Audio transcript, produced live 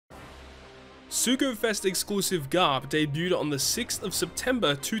Sugo-Fest Exclusive Garp debuted on the 6th of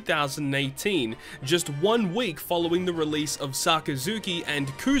September 2018, just 1 week following the release of Sakazuki and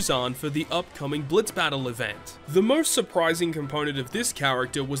Kuzan for the upcoming Blitz Battle event. The most surprising component of this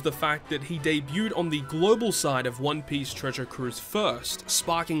character was the fact that he debuted on the global side of One Piece Treasure Cruise first,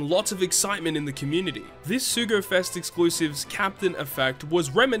 sparking lots of excitement in the community. This Sugo-Fest Exclusive's captain effect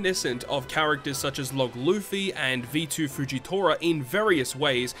was reminiscent of characters such as Log Luffy and V2 Fujitora in various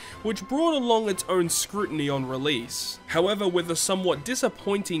ways, which brought along its own scrutiny on release. However, with a somewhat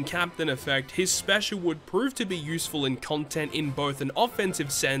disappointing captain effect, his special would prove to be useful in content in both an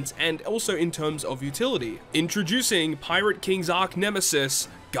offensive sense and also in terms of utility. Introducing Pirate King's arch nemesis,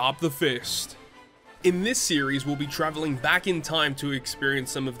 Garp the Fist. In this series, we'll be traveling back in time to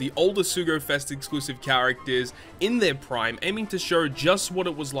experience some of the older Sugo-Fest exclusive characters in their prime, aiming to show just what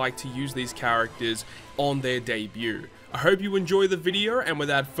it was like to use these characters on their debut. I hope you enjoy the video, and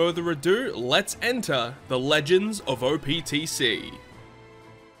without further ado, let's enter the Legends of OPTC.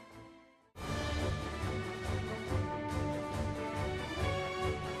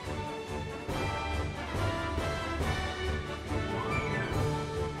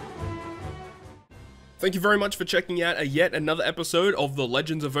 Thank you very much for checking out yet another episode of the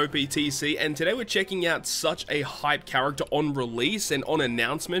Legends of OPTC, and today we're checking out such a hype character on release and on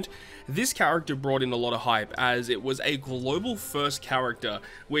announcement. This character brought in a lot of hype as it was a global first character,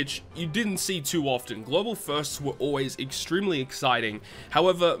 which you didn't see too often. Global firsts were always extremely exciting.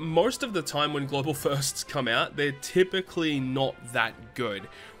 However, most of the time when global firsts come out, they're typically not that good,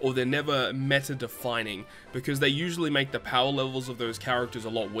 or they're never meta defining, because they usually make the power levels of those characters a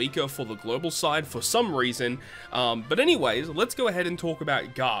lot weaker for the global side for some reason. But anyways, let's go ahead and talk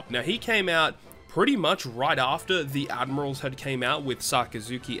about Garp. Now, he came out pretty much right after the Admirals had came out with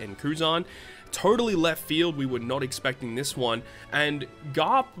Sakazuki and Kuzan. Totally left field, we were not expecting this one, and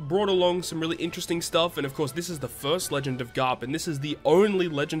Garp brought along some really interesting stuff, and of course this is the first Legend of Garp, and this is the only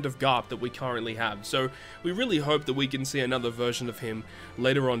Legend of Garp that we currently have, so we really hope that we can see another version of him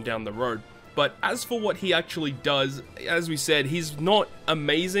later on down the road. But as for what he actually does, as we said, he's not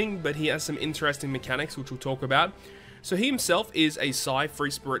amazing, but he has some interesting mechanics which we'll talk about. So he himself is a Psi Free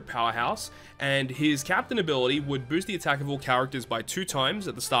Spirit powerhouse, and his captain ability would boost the attack of all characters by 2 times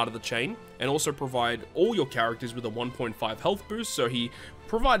at the start of the chain, and also provide all your characters with a 1.5 health boost, so he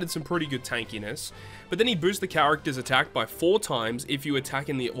provided some pretty good tankiness. But then he boosts the character's attack by 4 times if you attack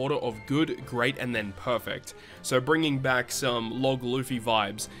in the order of good, great, and then perfect. So bringing back some Log Luffy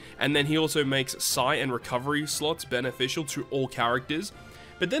vibes. And then he also makes Psi and recovery slots beneficial to all characters.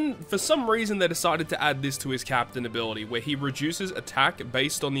 But then, for some reason, they decided to add this to his captain ability, where he reduces attack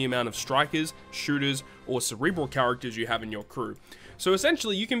based on the amount of strikers, shooters, or cerebral characters you have in your crew. So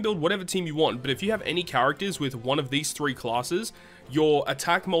essentially, you can build whatever team you want, but if you have any characters with one of these 3 classes, your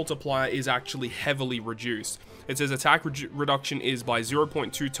attack multiplier is actually heavily reduced. It says attack reduction is by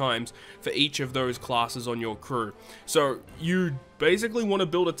 0.2 times for each of those classes on your crew. So you basically want to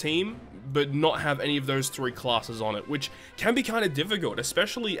build a team but not have any of those 3 classes on it, which can be kind of difficult,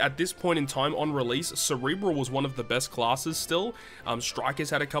 especially at this point in time on release. Cerebral was one of the best classes still.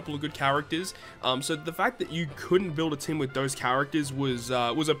 Strikers had a couple of good characters, so the fact that you couldn't build a team with those characters was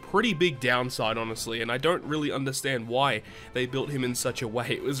a pretty big downside, honestly, and I don't really understand why they built him in such a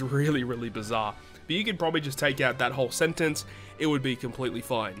way. It was really, really bizarre. But you could probably just take out that whole sentence, it would be completely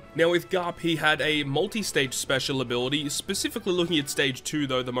fine. Now with Garp, he had a multi-stage special ability. Specifically looking at stage 2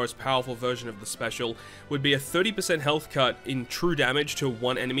 though, the most powerful version of the special would be a 30% health cut in true damage to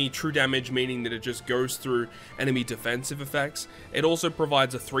one enemy. True damage meaning that it just goes through enemy defensive effects. It also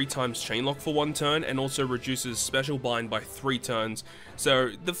provides a 3 times chain lock for 1 turn, and also reduces special bind by 3 turns. So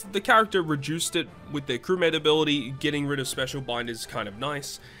the character reduced it with their crewmate ability. Getting rid of special bind is kind of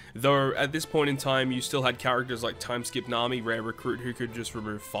nice. Though at this point in time you still had characters like Time Skip Nami, Rare Recruit, who could just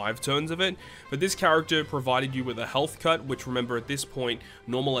remove 5 turns of it, but this character provided you with a health cut, which, remember, at this point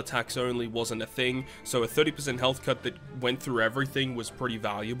normal attacks only wasn't a thing, so a 30% health cut that went through everything was pretty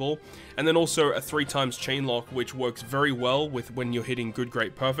valuable. And then also a 3 times chain lock, which works very well with when you're hitting good,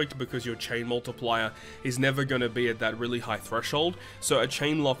 great, perfect, because your chain multiplier is never going to be at that really high threshold. So a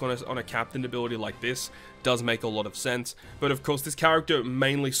chain lock on a captain ability like this does make a lot of sense. But of course this character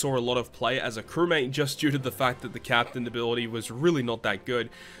mainly saw a lot of play as a crewmate just due to the fact that the captain ability was really not that good.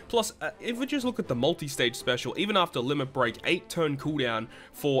 Plus, if we just look at the multi-stage special, even after limit break, 8 turn cooldown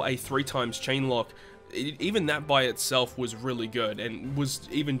for a 3 times chain lock, even that by itself was really good, and was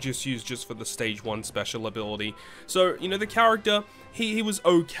even just used just for the stage 1 special ability. So, you know, the character, he was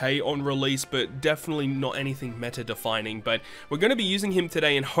okay on release, but definitely not anything meta-defining. But we're going to be using him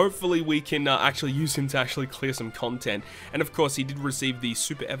today, and hopefully we can actually use him to actually clear some content. And of course, he did receive the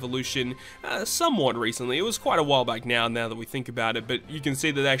Super Evolution somewhat recently. It was quite a while back now that we think about it, but you can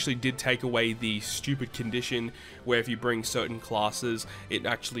see that they actually did take away the stupid condition where if you bring certain classes, it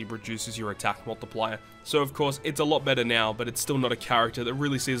actually reduces your attack multiplier. So of course, it's a lot better now, but it's still not a character that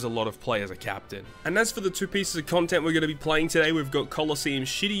really sees a lot of play as a captain. And as for the 2 pieces of content we're going to be playing today, we've got Colosseum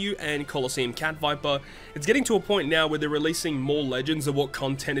Shiryu and Colosseum Cat Viper. It's getting to a point now where they're releasing more legends of what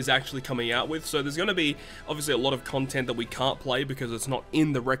content is actually coming out with, so there's going to be obviously a lot of content that we can't play because it's not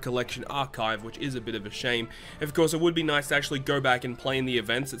in the Recollection archive, which is a bit of a shame. Of course, it would be nice to actually go back and play in the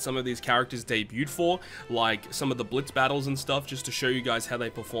events that some of these characters debuted for, like some of the Blitz battles and stuff, just to show you guys how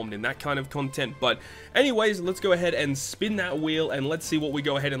they performed in that kind of content. But anyways, let's go ahead and spin that wheel and let's see what we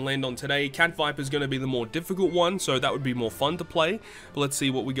go ahead and land on today. Cat Viper is going to be the more difficult one, so that would be more fun to play, but let's see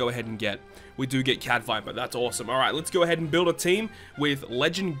what we go ahead and get. We do get Cat Viper, that's awesome. Alright, let's go ahead and build a team with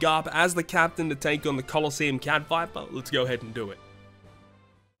Legend Garp as the captain to take on the Colosseum Cat Viper. Let's go ahead and do it.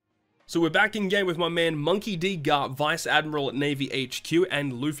 So we're back in game with my man Monkey D. Garp, Vice Admiral at Navy HQ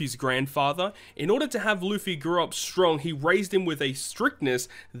and Luffy's grandfather. In order to have Luffy grow up strong, he raised him with a strictness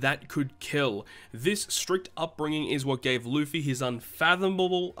that could kill. This strict upbringing is what gave Luffy his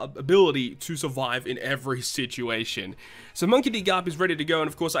unfathomable ability to survive in every situation. So Monkey D. Garp is ready to go, and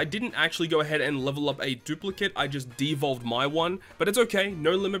of course I didn't actually go ahead and level up a duplicate, I just devolved my one, but it's okay,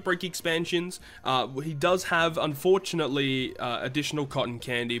 no limit break expansions. He does have, unfortunately, additional cotton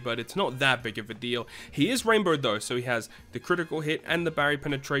candy, but it's not that big of a deal. He is rainbowed though, so he has the critical hit and the barrier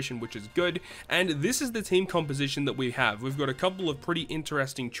penetration, which is good, and this is the team composition that we have. We've got a couple of pretty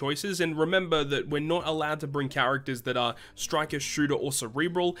interesting choices, and remember that we're not allowed to bring characters that are striker, shooter, or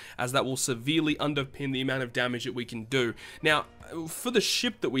cerebral, as that will severely underpin the amount of damage that we can do. Now, for the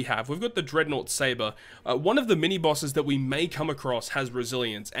ship that we have, we've got the Dreadnought Saber. One of the mini-bosses that we may come across has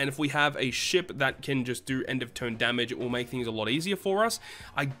resilience, and if we have a ship that can just do end-of-turn damage, it will make things a lot easier for us.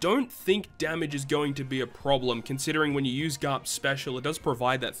 I don't think damage is going to be a problem, considering when you use Garp's special, it does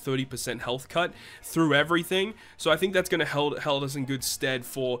provide that 30% health cut through everything, so I think that's going to hold us in good stead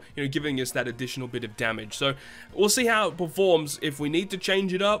for, you know, giving us that additional bit of damage. So we'll see how it performs. If we need to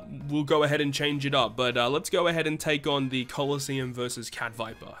change it up, we'll go ahead and change it up, but let's go ahead and take on the Colosseum versus Cat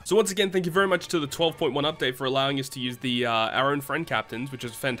Viper. So once again, thank you very much to the 12.1 update for allowing us to use the our own friend captains, which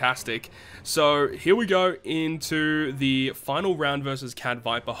is fantastic. So here we go into the final round versus Cat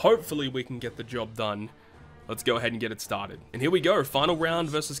Viper. Hopefully we can get the job done. Let's go ahead and get it started. And here we go, final round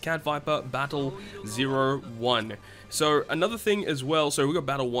versus Cat Viper, Battle 01. So another thing as well, so we got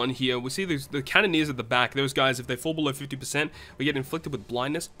Battle 1 here. We see the Cannoneers at the back. Those guys, if they fall below 50%, we get inflicted with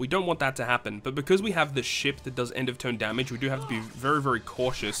blindness. We don't want that to happen. But because we have the ship that does end of turn damage, we do have to be very, very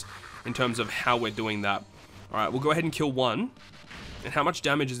cautious in terms of how we're doing that. Alright, we'll go ahead and kill one. And how much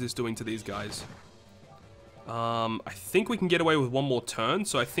damage is this doing to these guys? I think we can get away with one more turn.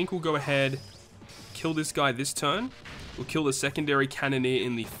 So I think we'll go ahead, kill this guy this turn. We'll kill the secondary Cannoneer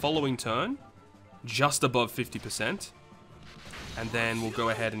in the following turn, just above 50%. And then we'll go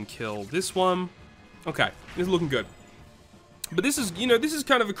ahead and kill this one. Okay, this is looking good. But this is, you know, this is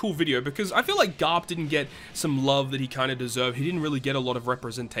kind of a cool video because I feel like Garp didn't get some love that he kind of deserved. He didn't really get a lot of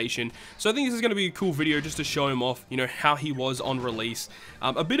representation. So I think this is going to be a cool video just to show him off, you know, how he was on release.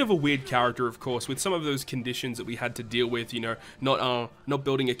 A bit of a weird character, of course, with some of those conditions that we had to deal with, you know, not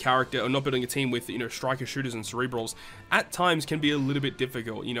building a character or not building a team with, you know, striker, shooters, and cerebrals. At times can be a little bit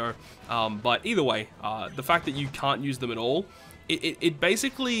difficult, you know, but either way, the fact that you can't use them at all, it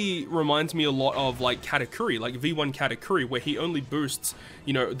basically reminds me a lot of like Katakuri, like V1 Katakuri, where he only boosts,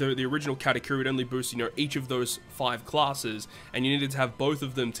 you know, the original Katakuri would only boost, you know, each of those 5 classes, and you needed to have both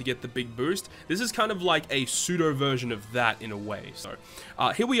of them to get the big boost. This is kind of like a pseudo version of that in a way. So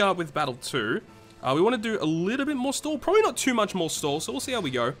here we are with Battle 2. We want to do a little bit more stall, probably not too much more stall, so we'll see how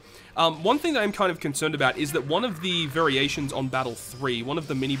we go. One thing that I'm kind of concerned about is that one of the variations on Battle 3, one of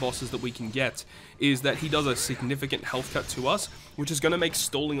the mini-bosses that we can get, is that he does a significant health cut to us, which is going to make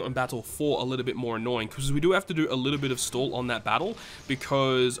stalling on Battle 4 a little bit more annoying, because we do have to do a little bit of stall on that battle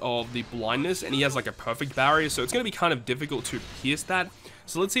because of the blindness, and he has like a perfect barrier, so it's going to be kind of difficult to pierce that.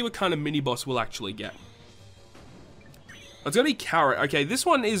 So let's see what kind of mini-boss we'll actually get. It's going to be Carrot. Okay, this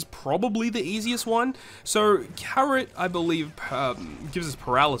one is probably the easiest one. So, Carrot, I believe, gives us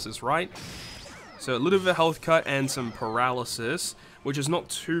paralysis, right? So, a little bit of a health cut and some paralysis, which is not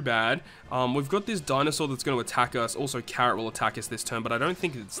too bad. We've got this dinosaur that's going to attack us. Also, Carrot will attack us this turn, but I don't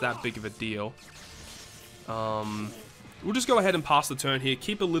think it's that big of a deal. We'll just go ahead and pass the turn here.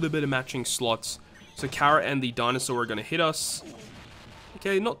 Keep a little bit of matching slots. So Carrot and the Dinosaur are going to hit us.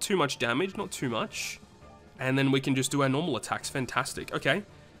 Okay, not too much damage, not too much. And then we can just do our normal attacks. Fantastic. Okay,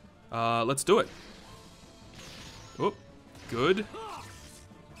 let's do it. Oh, good.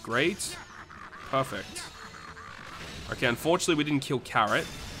 Great. Perfect. Okay, unfortunately we didn't kill Carrot.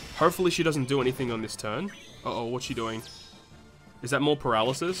 Hopefully she doesn't do anything on this turn. Uh-oh, what's she doing? Is that more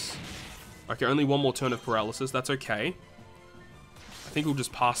paralysis? Okay, only one more turn of paralysis. That's okay. I think we'll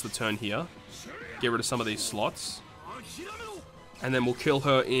just pass the turn here. Get rid of some of these slots. And then we'll kill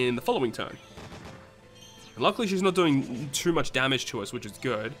her in the following turn. And luckily she's not doing too much damage to us, which is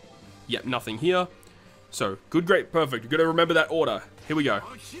good. Yep, nothing here. So, good, great, perfect. We've got to remember that order. Here we go.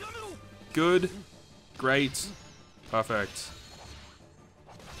 Good, great, perfect.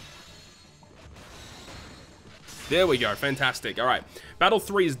 There we go, fantastic. Alright, Battle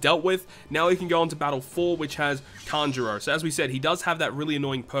 3 is dealt with. Now we can go on to Battle 4, which has Kanjuro. So as we said, he does have that really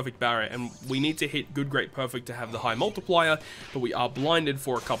annoying perfect barrier, and we need to hit good, great, perfect to have the high multiplier, but we are blinded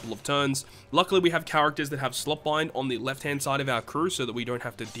for a couple of turns. Luckily, we have characters that have slot bind on the left-hand side of our crew, so that we don't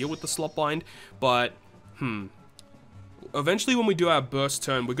have to deal with the slot bind, but, eventually when we do our burst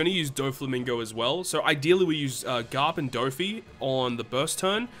turn, we're going to use Doflamingo as well. So ideally we use Garp and Dofi on the burst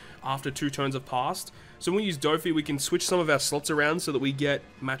turn after 2 turns have passed. So when we use Dofi, we can switch some of our slots around so that we get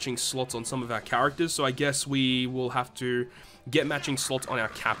matching slots on some of our characters. So I guess we will have to get matching slots on our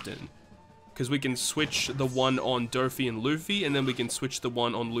captain, because we can switch the one on Dofi and Luffy, and then we can switch the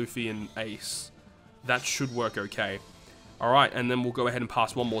one on Luffy and Ace. That should work okay. Alright, and then we'll go ahead and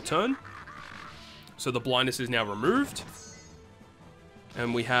pass one more turn. So the blindness is now removed.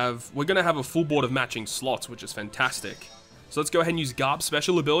 And we're going to have a full board of matching slots, which is fantastic. So let's go ahead and use Garp's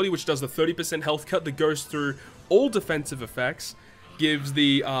special ability, which does the 30% health cut that goes through all defensive effects. Gives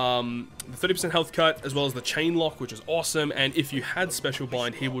the 30% health cut, as well as the chain lock, which is awesome. And if you had special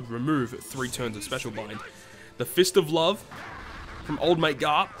bind, he would remove 3 turns of special bind. The Fist of Love from Old Mate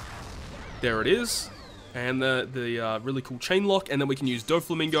Garp. There it is. And the really cool chain lock, and then we can use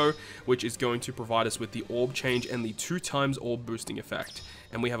Doflamingo, which is going to provide us with the orb change and the 2x orb boosting effect.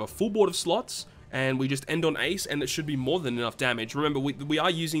 And we have a full board of slots, and we just end on Ace, and it should be more than enough damage. Remember, we are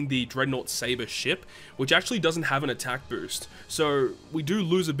using the Dreadnought Saber ship, which actually doesn't have an attack boost. So we do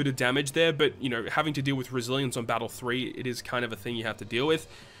lose a bit of damage there, but, you know, having to deal with resilience on Battle 3, it is kind of a thing you have to deal with.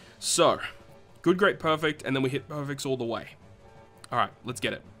 So, good, great, perfect, and then we hit perfects all the way. Alright, let's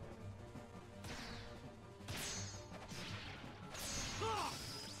get it.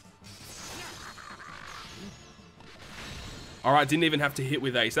 Alright, didn't even have to hit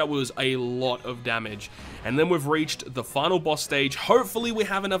with Ace. That was a lot of damage. And then we've reached the final boss stage. Hopefully we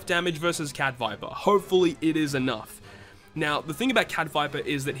have enough damage versus Cat Viper. Hopefully it is enough. Now, the thing about Cat Viper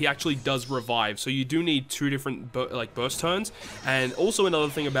is that he actually does revive, so you do need 2 different burst turns. And also another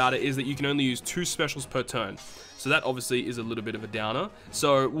thing about it is that you can only use 2 specials per turn. So that obviously is a little bit of a downer.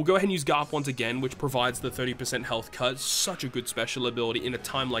 So we'll go ahead and use Garp once again, which provides the 30% health cut. Such a good special ability in a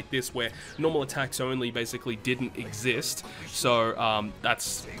time like this where normal attacks only basically didn't exist. So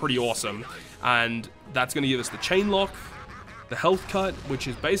that's pretty awesome. And that's going to give us the chain lock, the health cut, which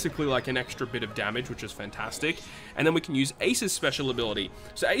is basically like an extra bit of damage, which is fantastic. And then we can use Ace's special ability.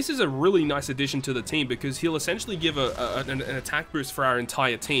 So Ace is a really nice addition to the team because he'll essentially give an attack boost for our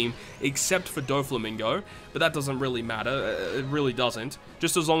entire team, except for Doflamingo. But that doesn't really matter. It really doesn't.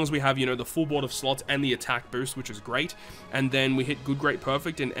 Just as long as we have, you know, the full board of slots and the attack boost, which is great. And then we hit good, great,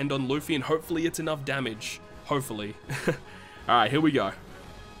 perfect and end on Luffy, and hopefully it's enough damage. Hopefully. Alright, here we go.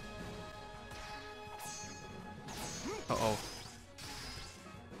 Uh-oh.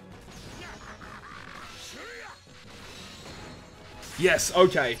 Yes,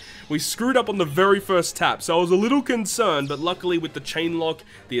 okay. We screwed up on the very first tap, so I was a little concerned, but luckily with the chain lock,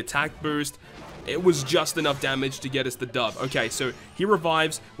 the attack boost, it was just enough damage to get us the dub. Okay, so he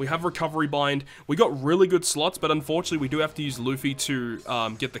revives, we have recovery bind, we got really good slots, but unfortunately we do have to use Luffy to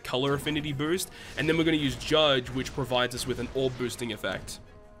get the color affinity boost, and then we're going to use Judge, which provides us with an orb boosting effect.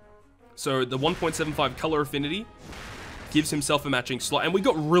 So the 1.75 color affinity gives himself a matching slot, and we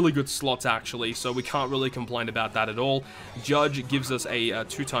got really good slots actually, so we can't really complain about that at all. Judge gives us a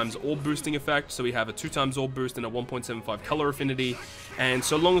 2x orb boosting effect, so we have a 2x orb boost and a 1.75 color affinity, and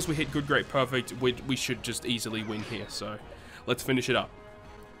so long as we hit good, great, perfect, we should just easily win here, so let's finish it up.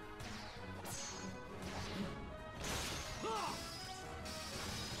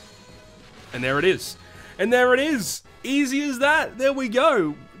 And there it is. And there it is! Easy as that! There we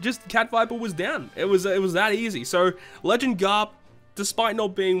go! Just Cat Viper was down. It was that easy. So Legend Garp, despite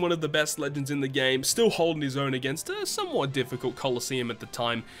not being one of the best legends in the game, still holding his own against a somewhat difficult Colosseum at the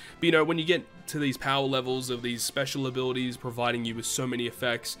time. But you know, when you get to these power levels of these special abilities providing you with so many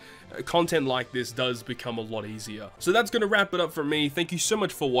effects, content like this does become a lot easier. So that's going to wrap it up from me. Thank you so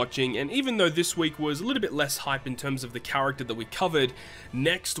much for watching, and even though this week was a little bit less hype in terms of the character that we covered,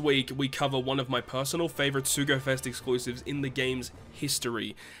 next week we cover one of my personal favorite Sugo-Fest exclusives in the game's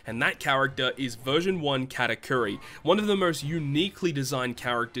history, and that character is version 1 Katakuri, one of the most uniquely designed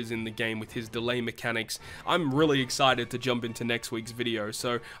characters in the game with his delay mechanics. I'm really excited to jump into next week's video,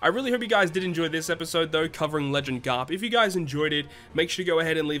 so I really hope you guys did enjoy this episode though, covering Legend Garp. If you guys enjoyed it, make sure to go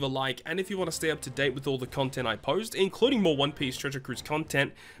ahead and leave a like, and if you want to stay up to date with all the content I post, including more One Piece Treasure Cruise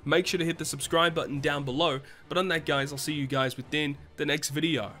content, make sure to hit the subscribe button down below. But on that guys, I'll see you guys within the next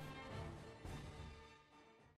video.